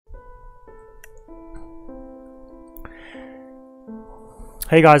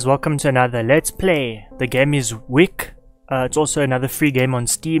Hey guys, welcome to another Let's Play. The game is Wick. It's also another free game on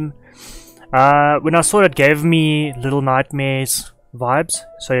Steam. When I saw it, gave me Little Nightmares vibes.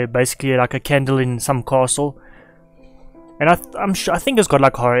 So basically like a candle in some castle. And I think it's got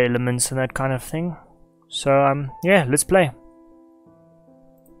like horror elements and that kind of thing. So yeah, let's play.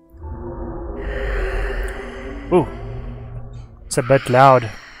 Ooh, it's a bit loud.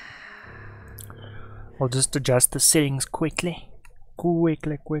 I'll just adjust the settings quickly.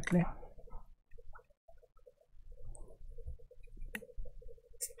 Quickly.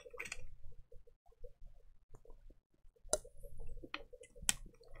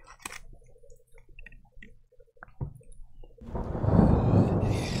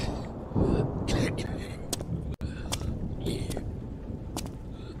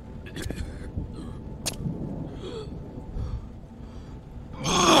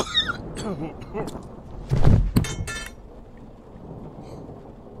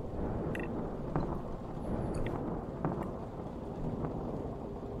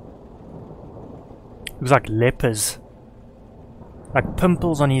 Looks like lepers. Like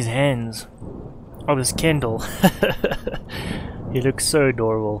pimples on his hands. Oh, this candle. He looks so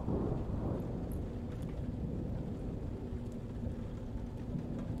adorable.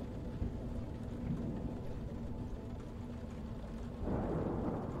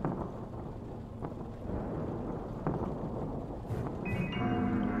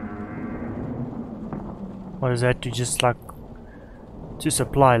 What is that? To just like to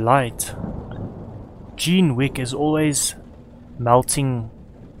supply light. Gene wick is always melting.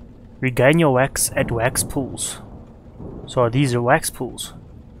 Regain your wax at wax pools. So these are wax pools.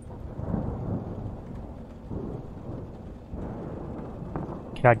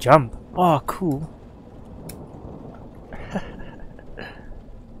 Can I jump? Oh, cool.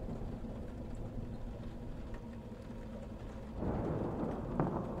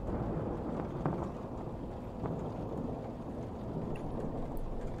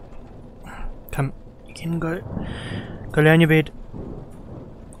 Come, you can go lay on your bed.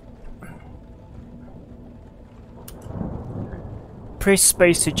 Press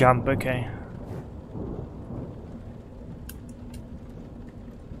space to jump, okay.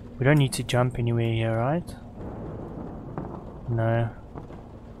 We don't need to jump anywhere here, right? No.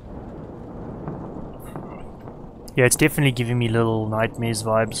 Yeah, it's definitely giving me Little Nightmares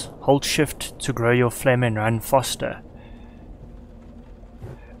vibes. Hold shift to grow your flame and run faster.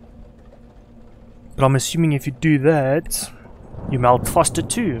 But I'm assuming if you do that, you melt faster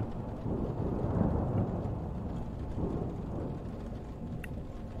too.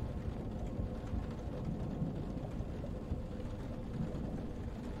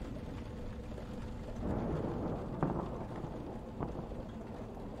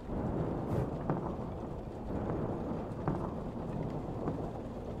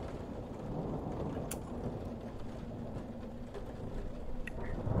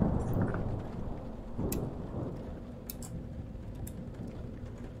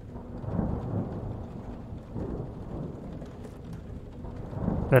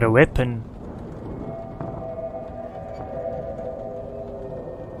 That a weapon?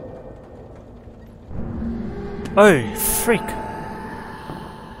 Oh, frick!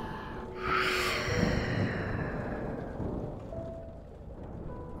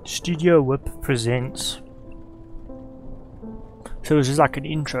 Studio Whip presents. So it was just like an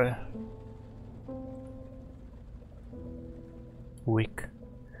intro. Wick.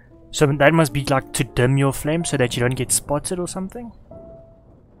 So that must be like to dim your flame so that you don't get spotted or something?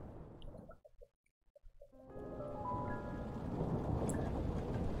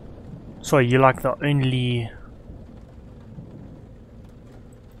 So you're like the only...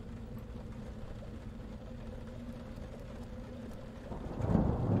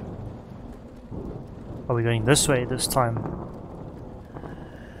 Are we going this way this time?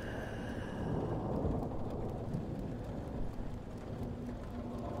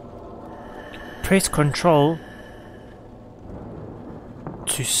 Press Control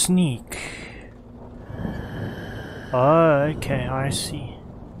to sneak. Oh, okay, I see.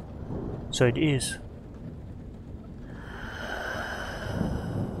 So it is.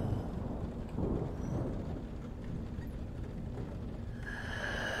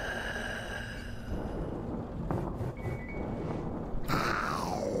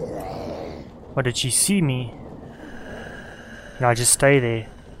 Or did she see me? No, I just stay there.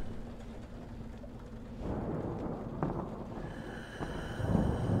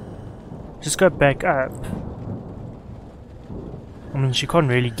 Just go back up. I mean, she can't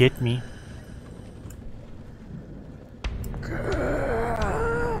really get me.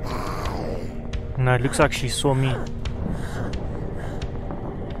 No, it looks like she saw me.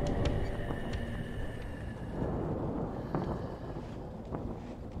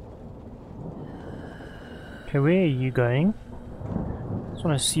 Okay, where are you going? I just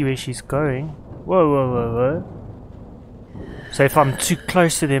want to see where she's going. Whoa, whoa, whoa, whoa. So if I'm too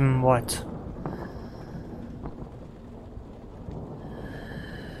close to them, what?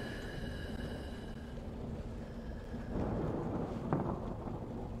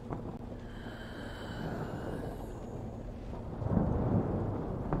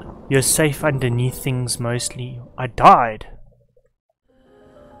 You're safe underneath things mostly. I died.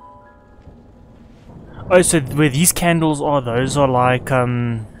 Oh, so where these candles are, those are like,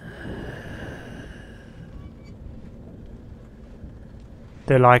 they're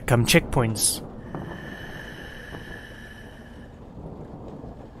like, checkpoints.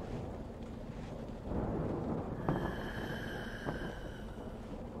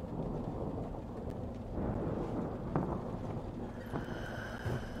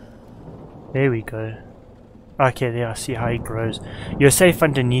 There we go. Okay, there, I see how it grows. You're safe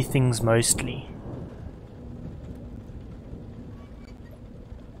underneath things mostly.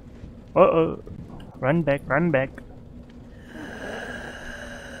 Uh-oh. Run back, run back.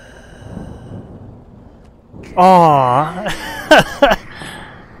 Aww.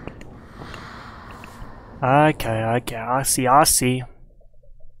 Okay, I see.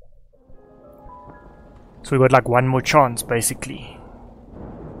 So we got like one more chance, basically.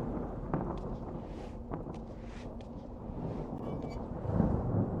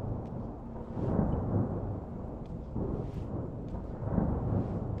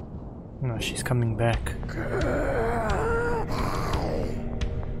 No, she's coming back.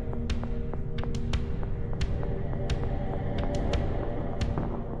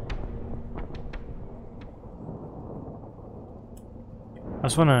 I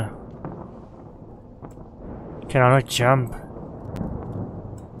just wanna... Can I not jump?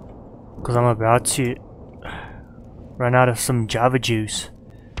 Because I'm about to run out of some Java juice.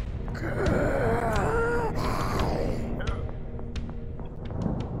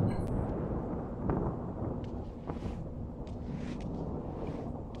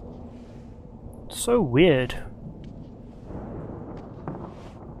 So weird.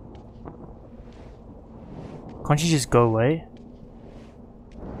 Can't you just go away?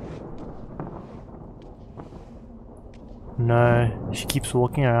 No, she keeps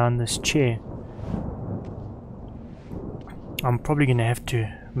walking around this chair. I'm probably gonna have to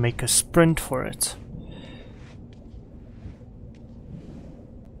make a sprint for it.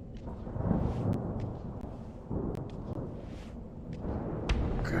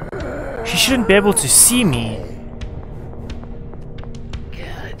 She shouldn't be able to see me.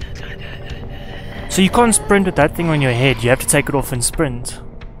 So you can't sprint with that thing on your head, you have to take it off and sprint.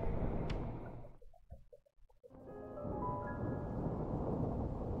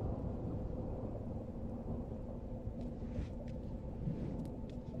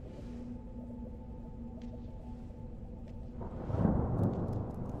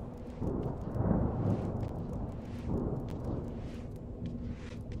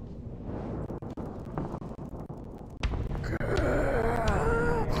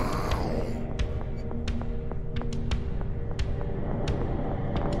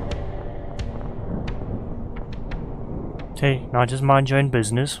 Okay, now just mind your own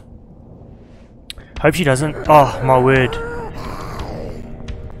business. Hope she doesn't. Oh, my word.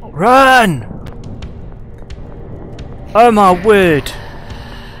 Run! Oh, my word.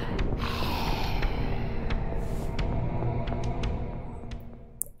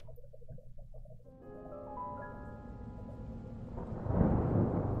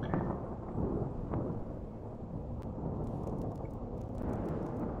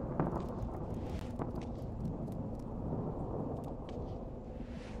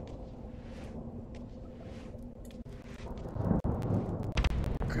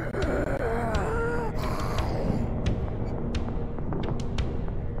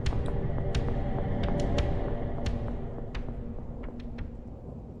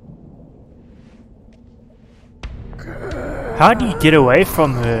 How do you get away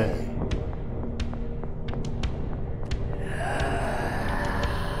from her?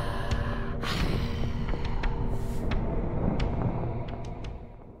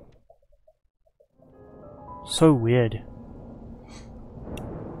 So weird.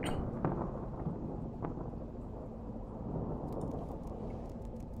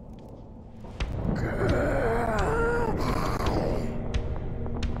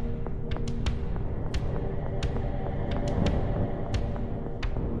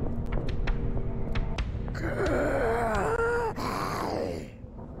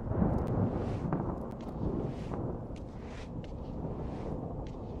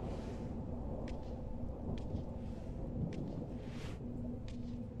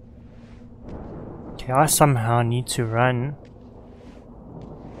 Okay, I somehow need to run.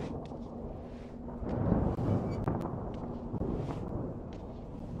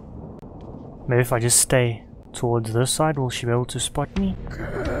 Maybe if I just stay towards this side, will she be able to spot me?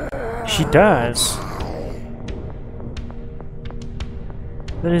 She does!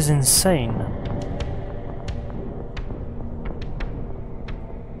 That is insane.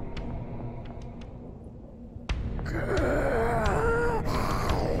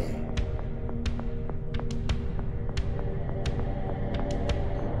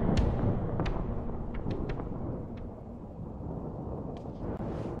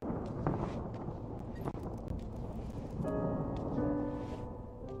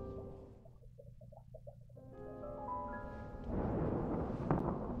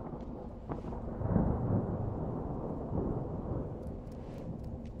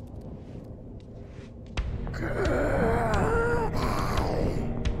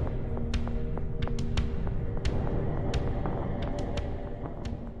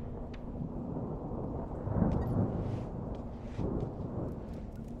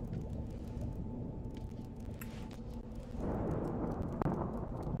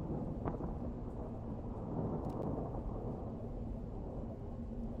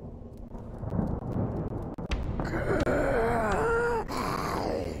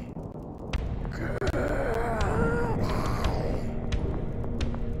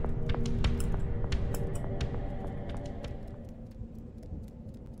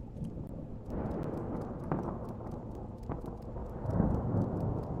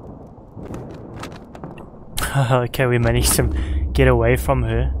 Okay, we managed to get away from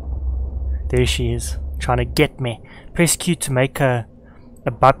her. There she is, trying to get me. Press Q to make a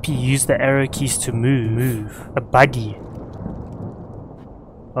buppy. Use the arrow keys to move. A buddy.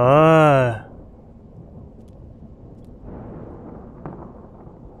 Oh.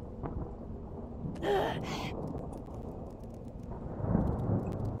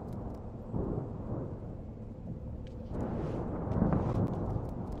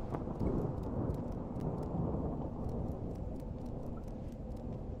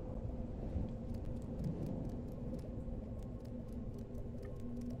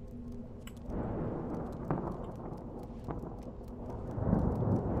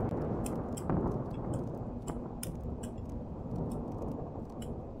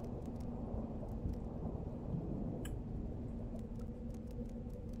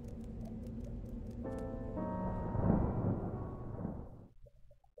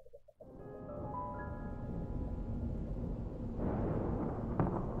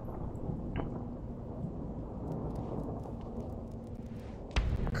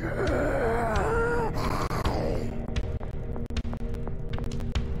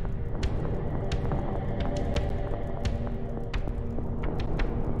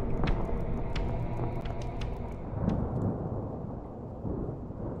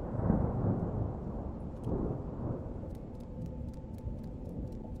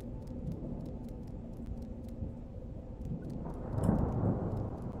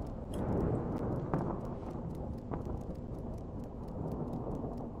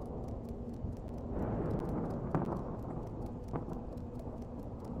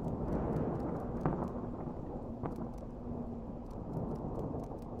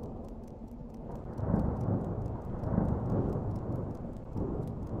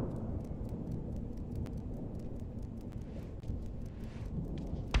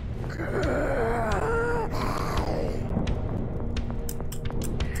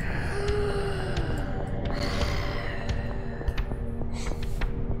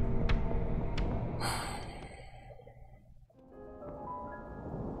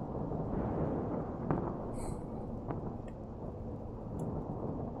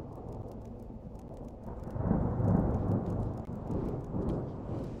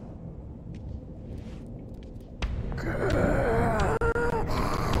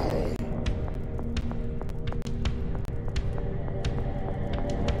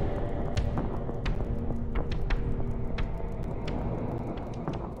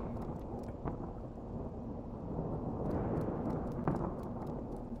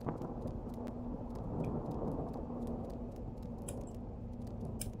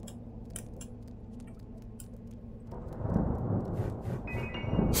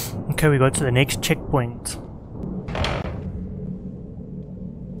 Okay, we go to the next checkpoint.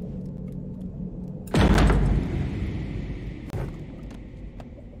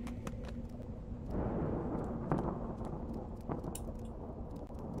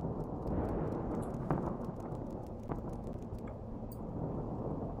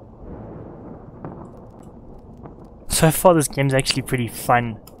 So far this game's actually pretty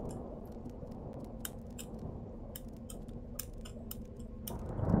fun.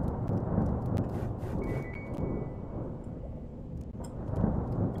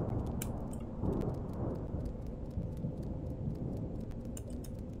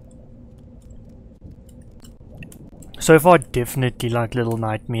 So far, definitely like Little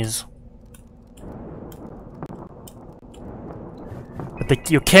Nightmares. But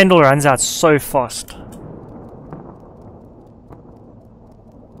your candle runs out so fast.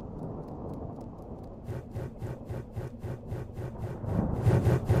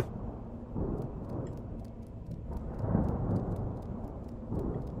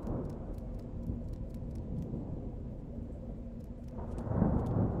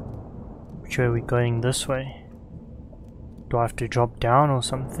 Which way are we going? This way? Do I have to drop down or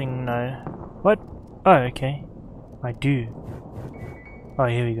something? No. What? Oh, okay. I do. Oh,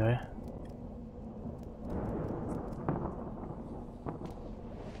 here we go.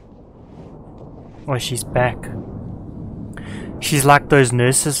 Oh, she's back. She's like those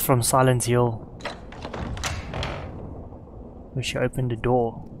nurses from Silent Hill. Where she opened the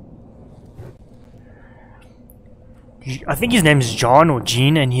door. I think his name is John or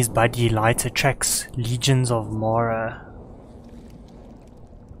Gene, and his buddy Light attracts legions of Mara.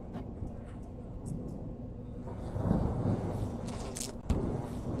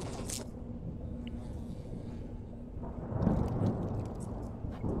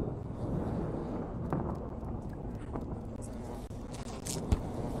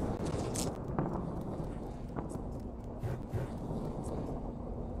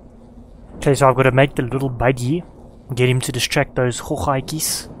 Okay, so I've got to make the little buddy, get him to distract those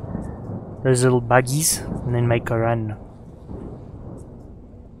hochaikis, those little buggies, and then make a run.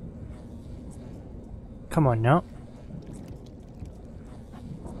 Come on now.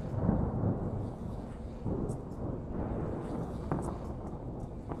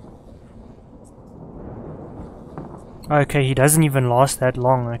 Okay, he doesn't even last that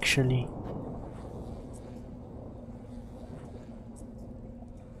long actually.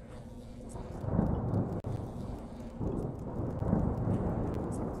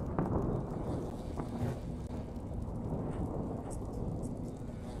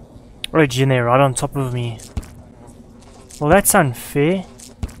 Oh, Gene, they're right on top of me. Well, that's unfair.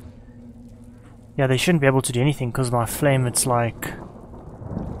 Yeah, they shouldn't be able to do anything because my flame, it's like...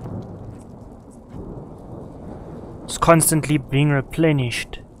 it's constantly being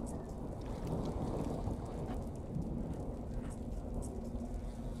replenished.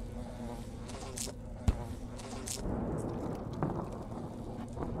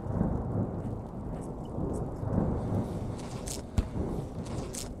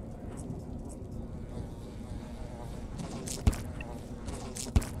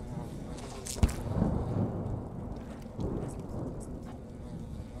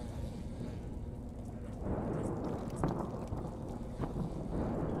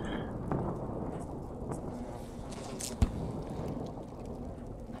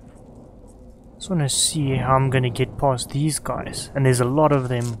 I just want to see how I'm going to get past these guys, and there's a lot of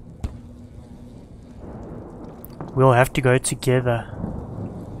them. We'll have to go together.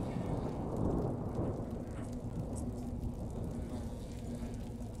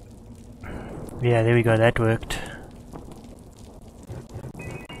 Yeah, there we go, that worked.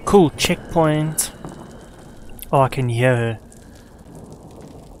 Cool, checkpoint. Oh, I can hear her.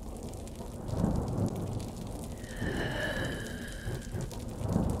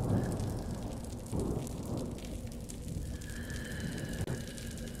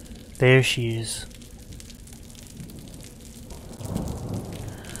 There she is.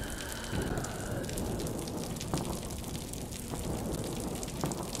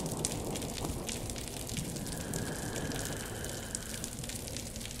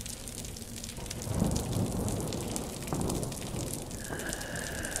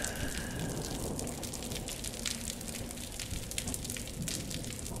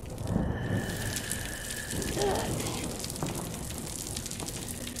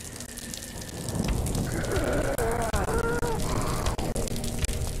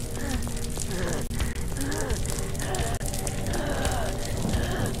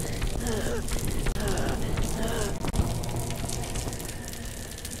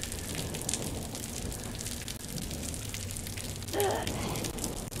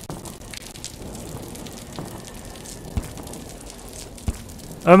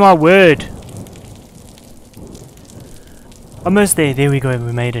 Oh my word! Almost there, there we go,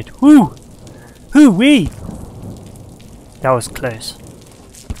 we made it. Woo! Hoo-wee! That was close.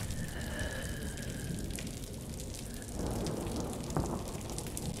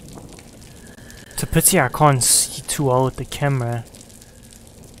 It's a pity I can't see too well with the camera.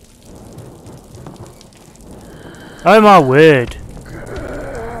 Oh my word!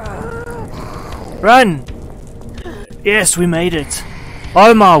 Run! Yes, we made it!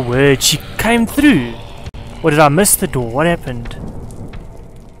 Oh my word, she came through! Or did I miss the door? What happened?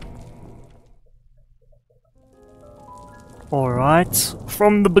 Alright,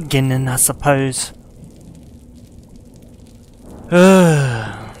 from the beginning, I suppose.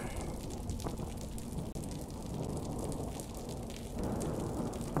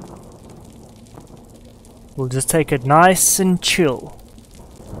 We'll just take it nice and chill.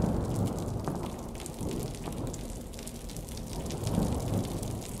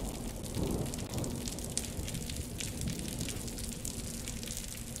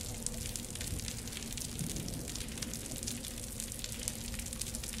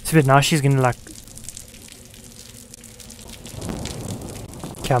 But now she's gonna like...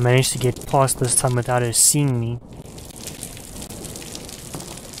 Okay, I managed to get past this time without her seeing me.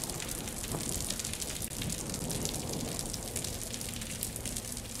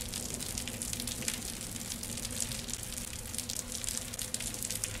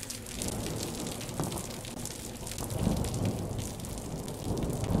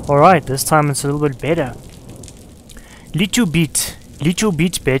 Alright, this time it's a little bit better. Little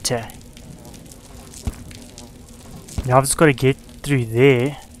bit better. Now I've just got to get through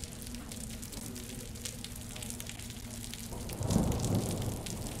there.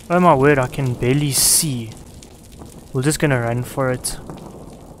 Oh my word, I can barely see. We're just gonna run for it.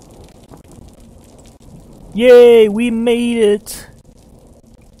 Yay, we made it!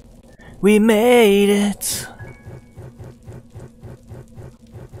 We made it!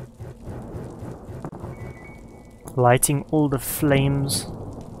 Lighting all the flames.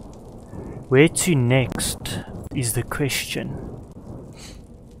 Where to next is the question.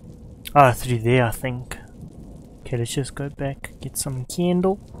 Ah, through there I think. Okay, let's just go back, get some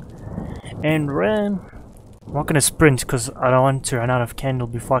candle, and run. I'm not gonna sprint because I don't want to run out of candle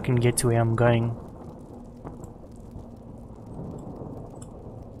before I can get to where I'm going.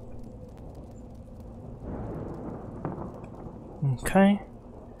 Okay,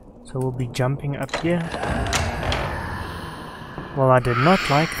 so we'll be jumping up here. Well, I did not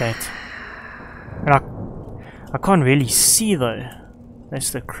like that. And I can't really see though.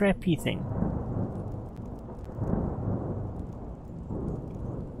 That's the crappy thing.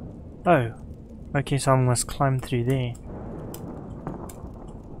 Oh. Okay, so I must climb through there.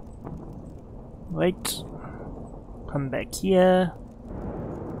 Wait. Come back here.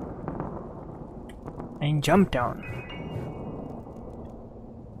 And jump down.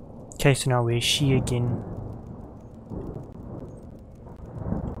 Okay, so now where's she again?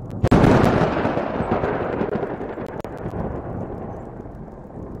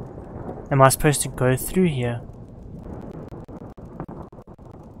 Am I supposed to go through here?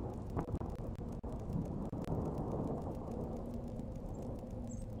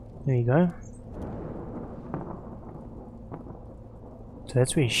 There you go. So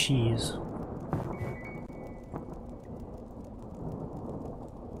that's where she is.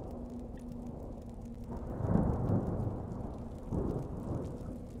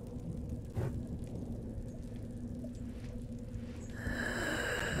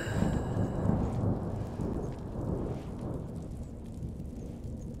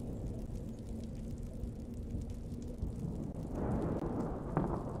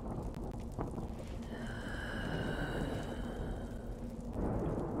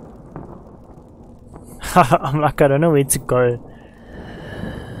 I'm like, I don't know where to go.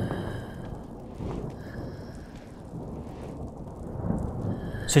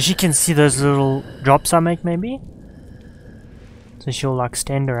 So she can see those little drops I make, maybe? So she'll like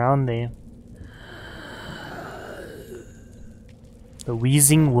stand around there. The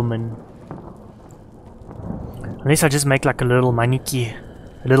wheezing woman. Unless I just make like a little maniki,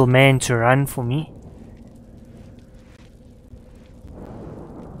 a little man to run for me.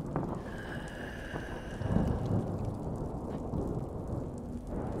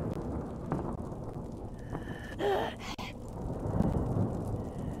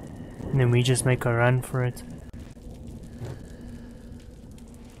 And then we just make a run for it.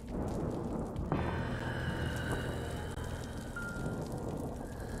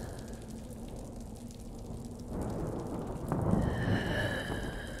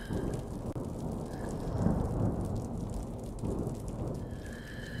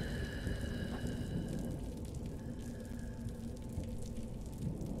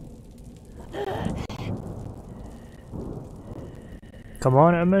 Come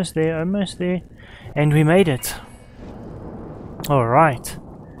on, almost there, almost there. And we made it. Alright.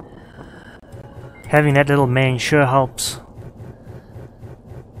 Having that little man sure helps.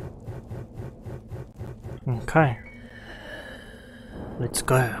 Okay. Let's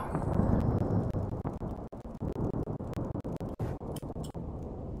go.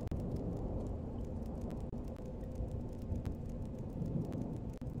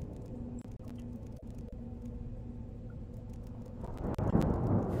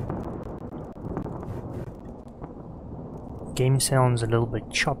 Game sounds a little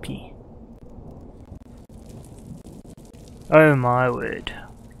bit choppy. Oh my word.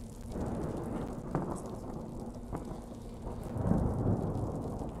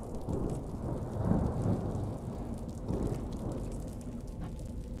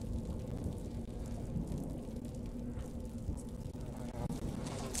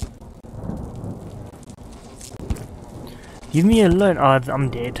 Leave me alone. Oh, I'm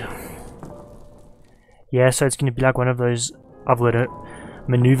dead. Yeah, so it's gonna be like one of those. I've got to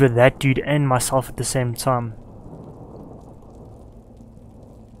maneuver that dude and myself at the same time.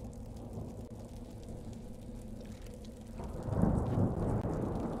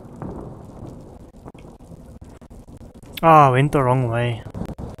 Oh, I went the wrong way.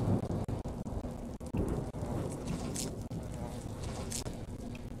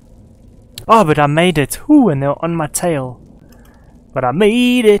 Oh, but I made it. Ooh, and they're on my tail. But I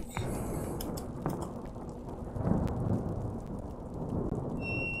made it.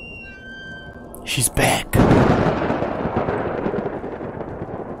 She's back.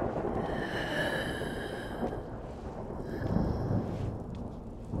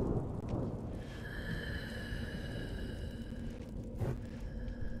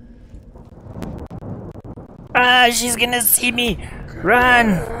 Ah, she's gonna see me.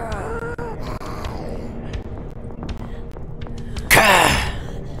 Run.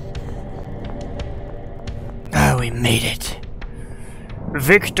 Oh, we made it.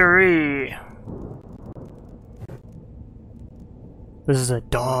 Victory. This is a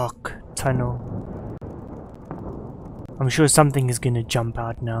dark tunnel. I'm sure something is gonna jump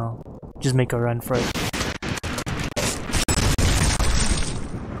out now. Just make a run for it.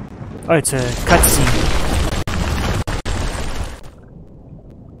 Oh, it's a cutscene.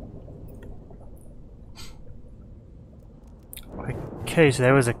 Okay, so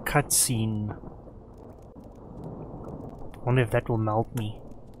there was a cutscene. I wonder if that will melt me.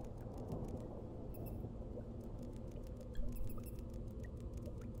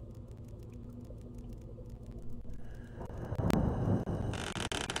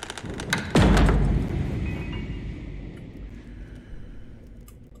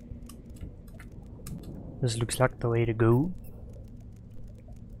 This looks like the way to go.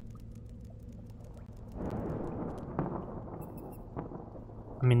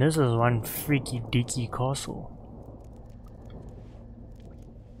 I mean, this is one freaky deaky castle.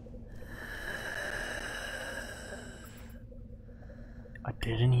 I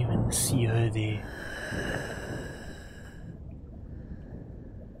didn't even see her there.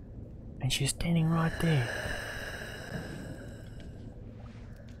 And she's standing right there.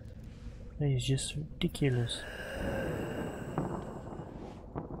 That is just ridiculous.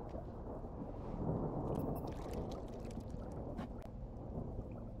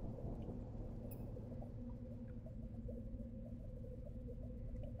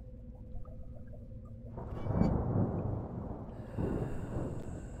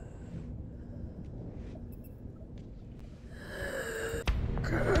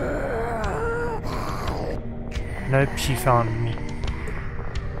 Nope, she found me.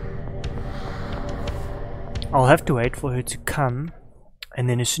 I'll have to wait for her to come, and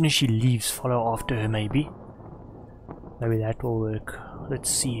then as soon as she leaves, follow after her maybe. Maybe that will work. Let's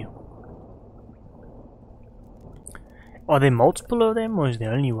see. Are there multiple of them, or is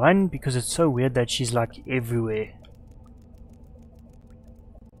there only one? Because it's so weird that she's like everywhere.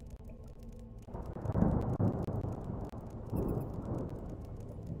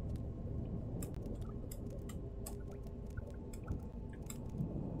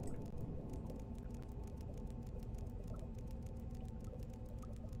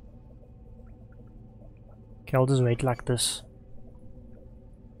 Okay, I'll just wait like this.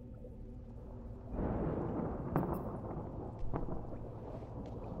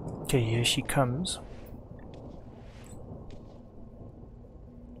 Okay, here she comes.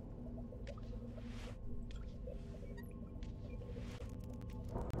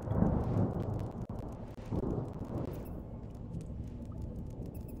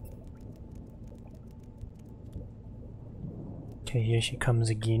 Okay, here she comes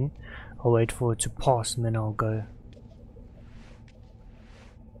again. I'll wait for it to pass and then I'll go.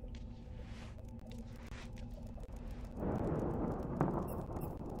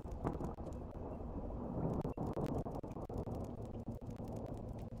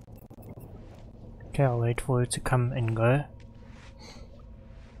 Okay, I'll wait for it to come and go.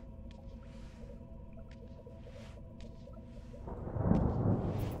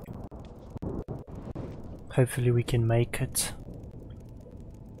 Hopefully we can make it.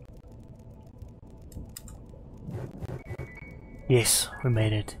 Yes, we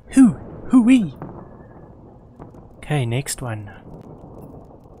made it. Hooey! Okay, Okay, next one.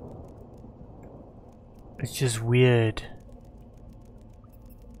 It's just weird.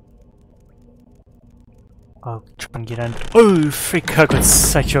 I'll try and get under. Oh, frick, I got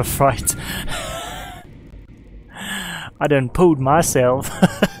such a fright. I done pulled myself.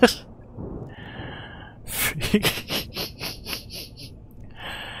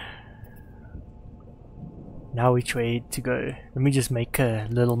 Now which way to go? Let me just make a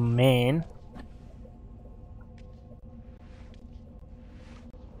little man.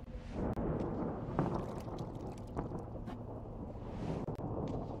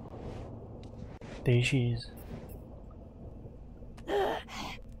 There she is.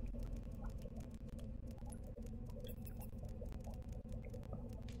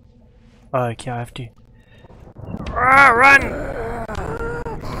 Oh, okay, I have to. Ah, run!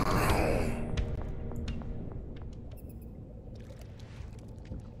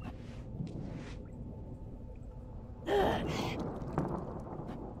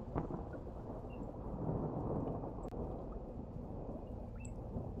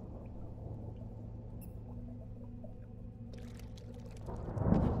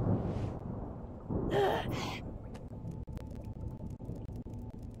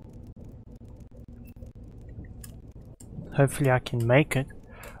 Hopefully I can make it.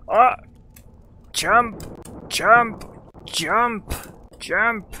 Ah! Jump! Jump! Jump!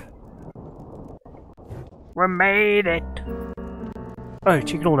 Jump! We made it! Oh,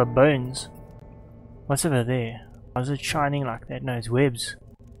 check out all the bones. What's over there? Why is it shining like that? No, it's webs.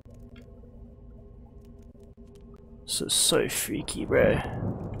 So freaky, bro.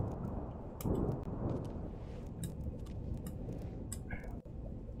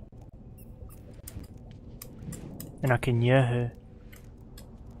 And I can hear her.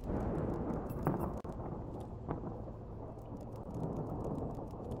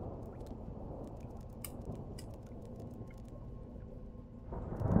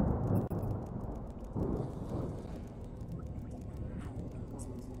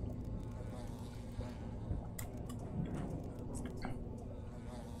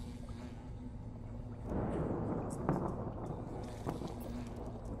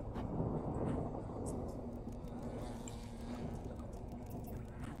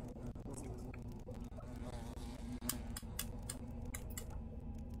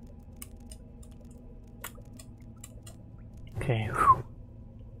 Okay. Whew.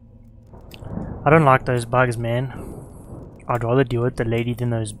 I don't like those bugs, man. I'd rather deal with the lady than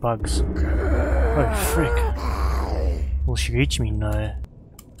those bugs. Oh, frick. Will she reach me? No.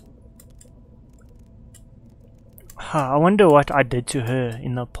 I wonder what I did to her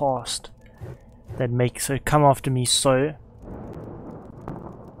in the past that makes her come after me so.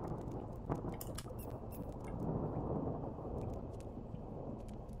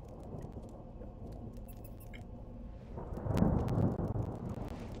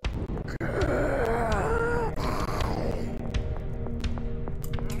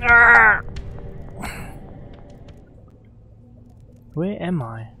 Where am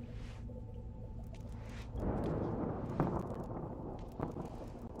I?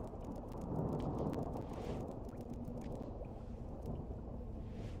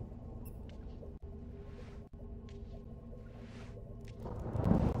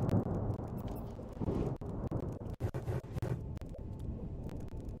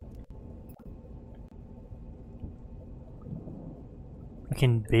 I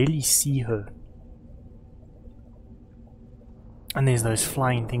can barely see her. And there's those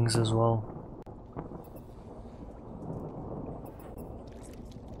flying things as well.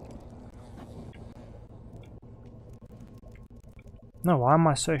 No, why am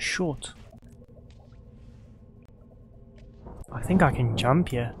I so short? I think I can jump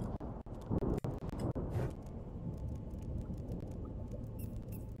here.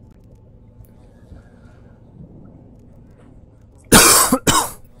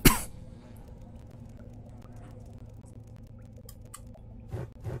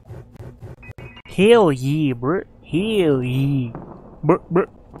 Hell yeah, bro. Hell yeah. Bruh.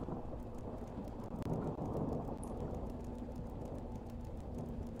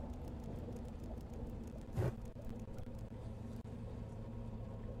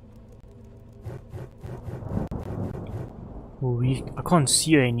 I can't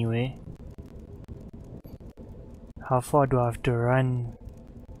see her anyway. How far do I have to run?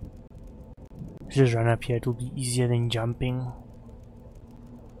 Just run up here, it'll be easier than jumping.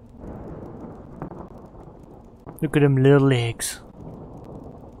 Look at them little legs.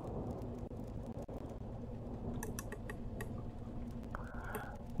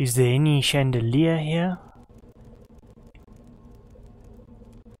 Is there any chandelier here?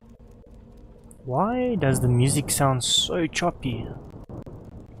 Why does the music sound so choppy?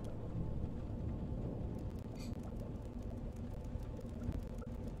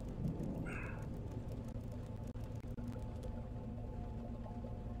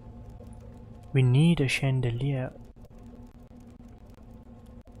 We need a chandelier.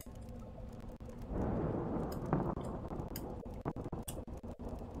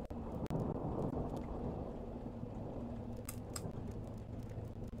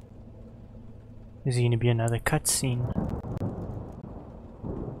 Is there going to be another cutscene?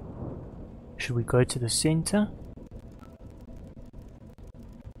 Should we go to the center?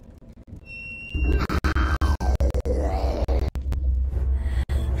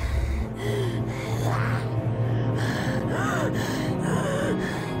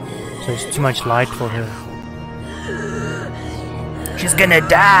 So it's too much light for her. She's gonna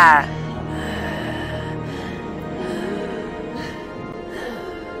die!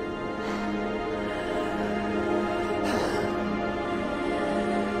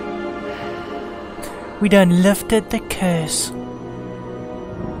 We done lifted the curse.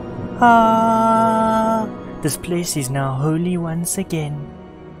 Ah, this place is now holy once again.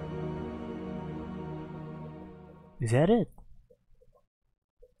 Is that it?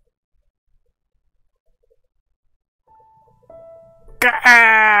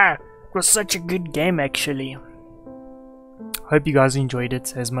 Gah! It was such a good game actually. Hope you guys enjoyed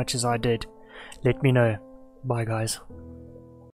it as much as I did. Let me know. Bye guys.